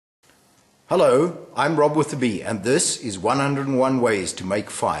Hello, I'm Rob with the Bee, and this is 101 Ways to Make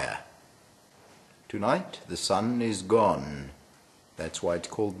Fire. Tonight the sun is gone. That's why it's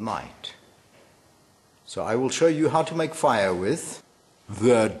called night. So I will show you how to make fire with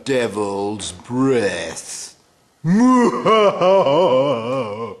the devil's breath.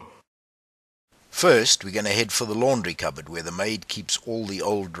 First, we're going to head for the laundry cupboard where the maid keeps all the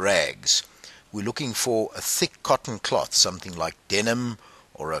old rags. We're looking for a thick cotton cloth, something like denim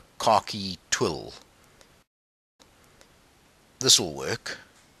or a khaki twill. This will work.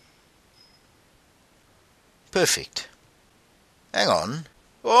 Perfect. Hang on.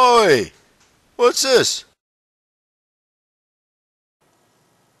 Oi! What's this?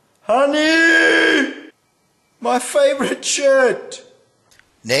 Honey! My favorite shirt!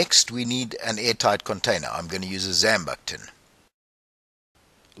 Next, we need an airtight container. I'm going to use a Zambuck tin.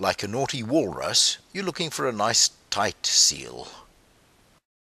 Like a naughty walrus, you're looking for a nice tight seal.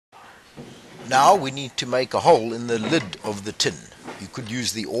 Now we need to make a hole in the lid of the tin. You could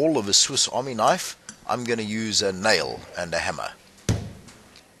use the awl of a Swiss Army knife. I'm going to use a nail and a hammer.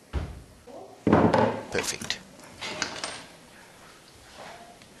 Perfect.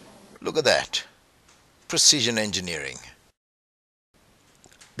 Look at that. Precision engineering.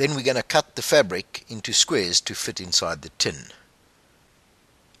 Then we're going to cut the fabric into squares to fit inside the tin.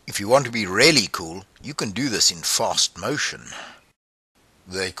 If you want to be really cool, you can do this in fast motion.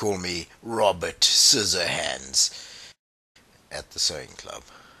 They call me Robert Scissorhands at the sewing club.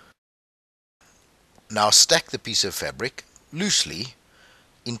 Now stack the piece of fabric loosely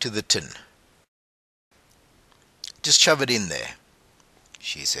into the tin. Just shove it in there,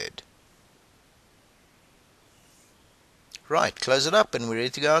 she said. Right, close it up and we're ready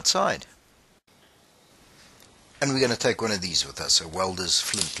to go outside. And we're going to take one of these with us, a welder's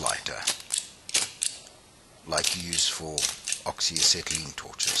flint lighter, like you use for oxyacetylene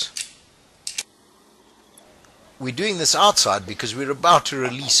torches. We're doing this outside because we're about to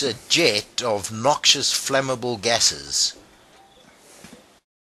release a jet of noxious flammable gases.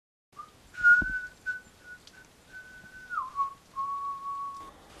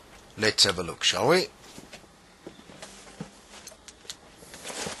 Let's have a look, shall we?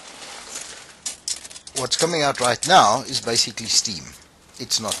 What's coming out right now is basically steam.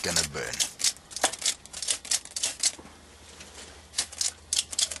 It's not going to burn.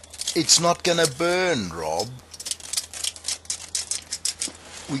 It's not going to burn, Rob.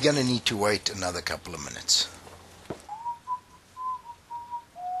 We're going to need to wait another couple of minutes.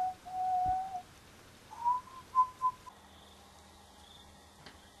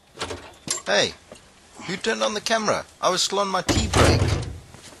 Hey, who turned on the camera? I was still on my tea break.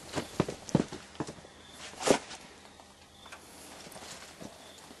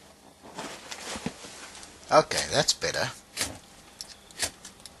 Okay, that's better.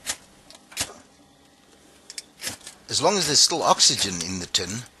 As long as there's still oxygen in the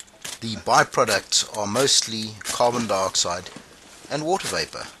tin, the byproducts are mostly carbon dioxide and water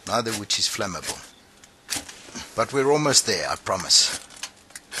vapor, neither which is flammable. But we're almost there, I promise.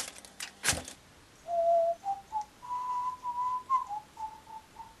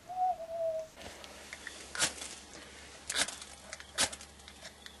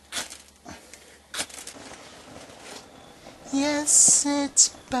 Yes, it's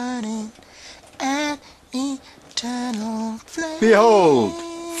burning an eternal flame. Behold,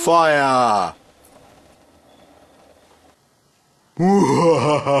 fire!